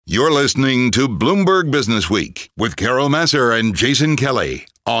You're listening to Bloomberg Business Week with Carol Massar and Jason Kelly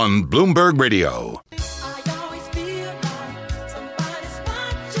on Bloomberg Radio.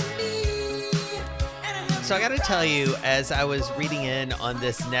 So I got to tell you, as I was reading in on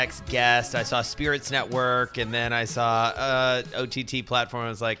this next guest, I saw Spirits Network, and then I saw OTT platform. I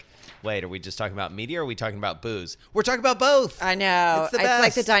was like, wait, are we just talking about media, or are we talking about booze? We're talking about both. I know. It's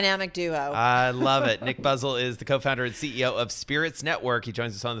like the dynamic duo. I love it. Nick Buzzell is the co-founder and CEO of Spirits Network. He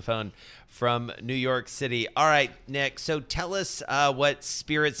joins us on the phone from New York City. All right, Nick, so tell us what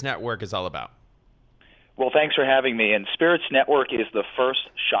Spirits Network is all about. Well, thanks for having me. And Spirits Network is the first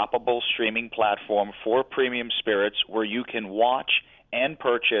shoppable streaming platform for premium spirits where you can watch and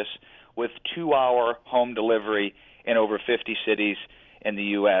purchase with 2-hour home delivery in over 50 cities in the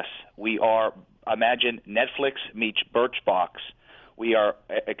U.S. We are, imagine Netflix meets Birchbox. We are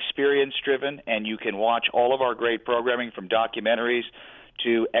experience-driven, and you can watch all of our great programming from documentaries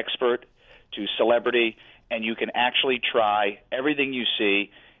to expert to celebrity, and you can actually try everything you see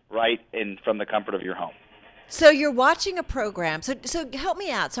right in from the comfort of your home. So you're watching a program. So help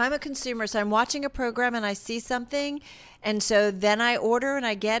me out. So I'm a consumer. So I'm watching a program and I see something, and so then I order and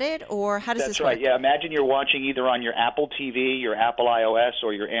I get it, or how does this work? That's right. Yeah, imagine you're watching either on your Apple TV, your Apple iOS,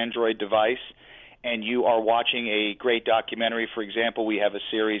 or your Android device, and you are watching a great documentary. For example, we have a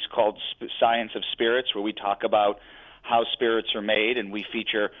series called Science of Spirits where we talk about how spirits are made, and we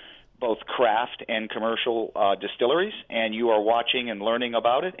feature both craft and commercial distilleries, and you are watching and learning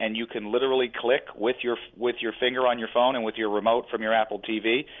about it, and you can literally click with your finger on your phone and with your remote from your Apple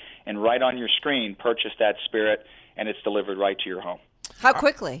TV, and right on your screen purchase that spirit, and it's delivered right to your home. How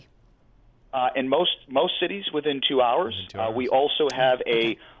quickly? In most cities, within 2 hours. We also have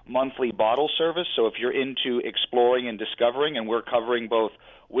a monthly bottle service, so if you're into exploring and discovering, and we're covering both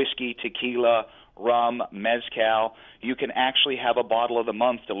whiskey, tequila, rum, mezcal, you can actually have a bottle of the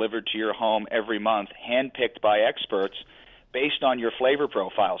month delivered to your home every month, handpicked by experts based on your flavor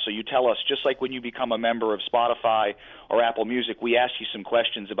profile. So you tell us, just like when you become a member of Spotify or Apple Music, we ask you some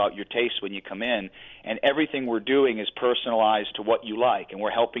questions about your taste when you come in, and everything we're doing is personalized to what you like, and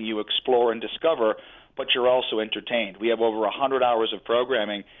we're helping you explore and discover, but you're also entertained. We have over 100 hours of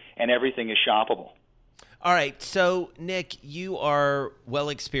programming, and everything is shoppable. All right. So, Nick, you are well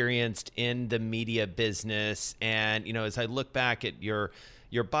experienced in the media business. And, you know, as I look back at your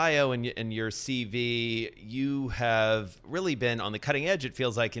bio and your CV, you have really been on the cutting edge, it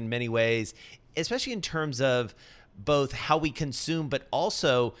feels like, in many ways, especially in terms of both how we consume, but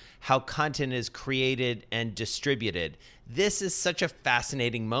also how content is created and distributed. This is such a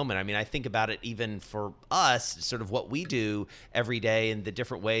fascinating moment. I mean, I think about it even for us, sort of what we do every day and the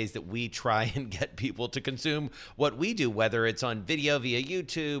different ways that we try and get people to consume what we do, whether it's on video via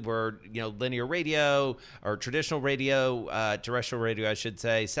YouTube or, you know, linear radio or traditional radio, terrestrial radio, I should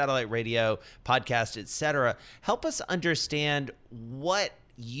say, satellite radio, podcast, etc. Help us understand what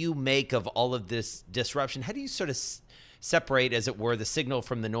you make of all of this disruption. How do you sort of separate, as it were, the signal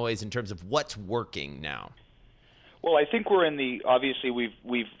from the noise in terms of what's working now? Well, I think we're in obviously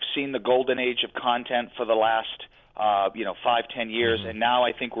we've seen the golden age of content for the last 5-10 years, and now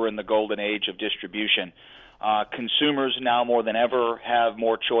I think we're in the golden age of distribution. Consumers now more than ever have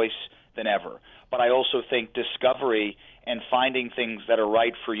more choice than ever. But I also think discovery and finding things that are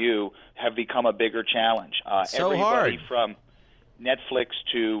right for you have become a bigger challenge. Everybody from Netflix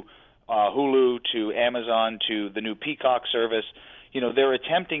to Hulu to Amazon to the new Peacock service, you know, they're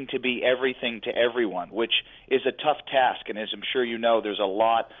attempting to be everything to everyone, which is a tough task. And as I'm sure you know, there's a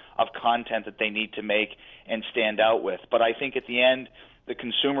lot of content that they need to make and stand out with. But I think at the end, the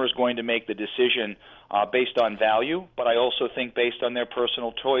consumer is going to make the decision based on value, but I also think based on their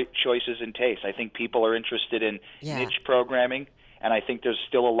personal choices and tastes. I think people are interested in niche programming, and I think there's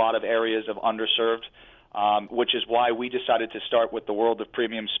still a lot of areas of underserved, which is why we decided to start with the world of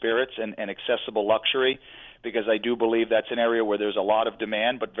premium spirits and accessible luxury, because I do believe that's an area where there's a lot of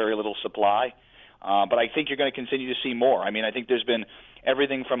demand but very little supply. But I think you're going to continue to see more. I mean, I think there's been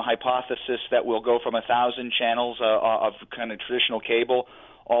everything from hypothesis that we'll go from 1,000 channels of kind of traditional cable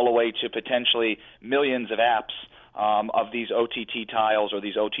all the way to potentially millions of apps of these OTT tiles or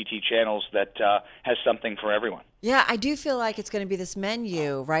these OTT channels that has something for everyone. Yeah, I do feel like it's going to be this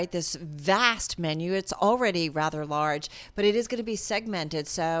menu, right? This vast menu. It's already rather large, but it is going to be segmented.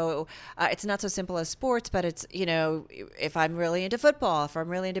 So it's not so simple as sports, but it's, you know, if I'm really into football, if I'm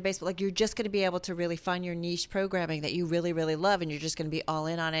really into baseball, like you're just going to be able to really find your niche programming that you really, really love, and you're just going to be all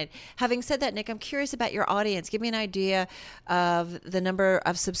in on it. Having said that, Nick, I'm curious about your audience. Give me an idea of the number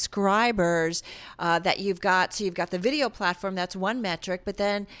of subscribers that you've got. So you've got the video platform, that's one metric, but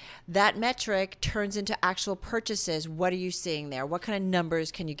then that metric turns into actual purchases purchases, what are you seeing there? What kind of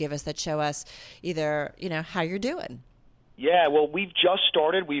numbers can you give us that show us either, how you're doing? Yeah, well, we've just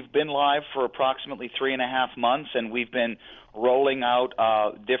started. We've been live for approximately 3.5 months, and we've been rolling out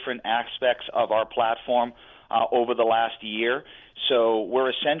different aspects of our platform over the last year. So we're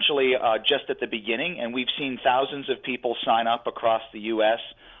essentially just at the beginning, and we've seen thousands of people sign up across the U.S.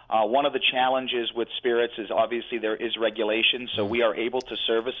 One of the challenges with spirits is obviously there is regulation, so we are able to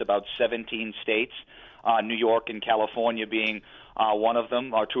service about 17 states, New York and California being one of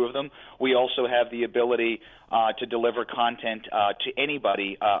them, or two of them. We also have the ability to deliver content to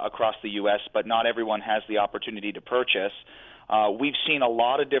anybody across the U.S., but not everyone has the opportunity to purchase. We've seen a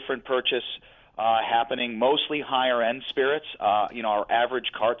lot of different purchase happening, mostly higher-end spirits. Our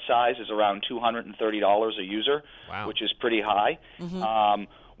average cart size is around $230 a user, wow, which is pretty high.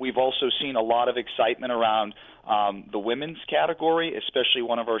 Mm-hmm. We've also seen a lot of excitement around the women's category, especially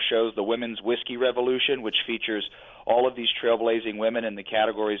one of our shows, the Women's Whiskey Revolution, which features all of these trailblazing women in the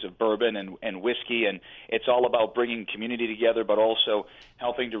categories of bourbon and whiskey. And it's all about bringing community together, but also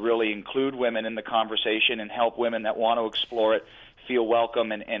helping to really include women in the conversation and help women that want to explore it feel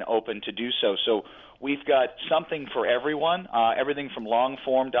welcome and open to do so. So we've got something for everyone, everything from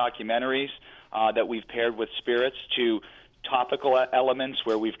long-form documentaries that we've paired with spirits to topical elements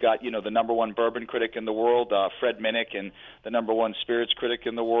where we've got, the number one bourbon critic in the world, Fred Minnick, and the number one spirits critic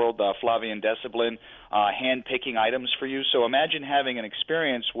in the world, Flavian Desablin, hand-picking items for you. So imagine having an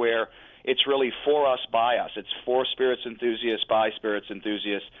experience where it's really for us, by us. It's for spirits enthusiasts, by spirits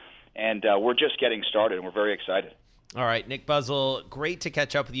enthusiasts, and we're just getting started, and we're very excited. All right, Nick Buzzell, great to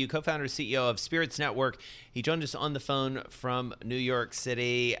catch up with you, co-founder, CEO of Spirits Network. He joined us on the phone from New York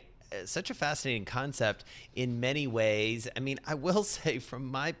City. Such a fascinating concept in many ways. I mean, I will say from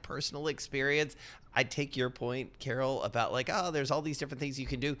my personal experience, I take your point, Carol, about there's all these different things you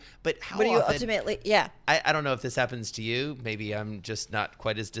can do. But how What do you often, ultimately, yeah. I don't know if this happens to you. Maybe I'm just not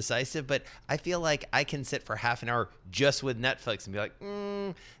quite as decisive, but I feel like I can sit for half an hour just with Netflix and be like,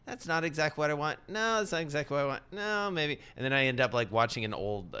 that's not exactly what I want. No, that's not exactly what I want. No, maybe. And then I end up watching an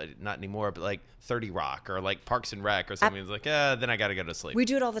old, not anymore, but 30 Rock or Parks and Rec or something. It's then I got to go to sleep. We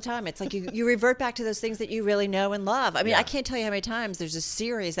do it all the time. It's like you revert back to those things that you really know and love. I mean, I can't tell you how many times there's a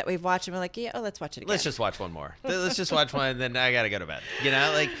series that we've watched and we're like, let's watch it again. Let's just watch one more. Let's just watch one, and then I got to go to bed.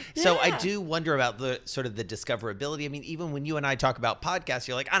 So I do wonder about the sort of the discoverability. I mean, even when you and I talk about podcasts,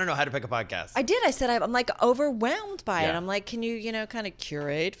 you're like, I don't know how to pick a podcast. I did. I said, I'm overwhelmed by it. I'm like, can you, kind of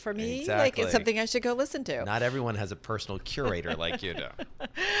curate for me? Exactly. It's something I should go listen to. Not everyone has a personal curator like you do.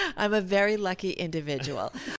 I'm a very lucky individual.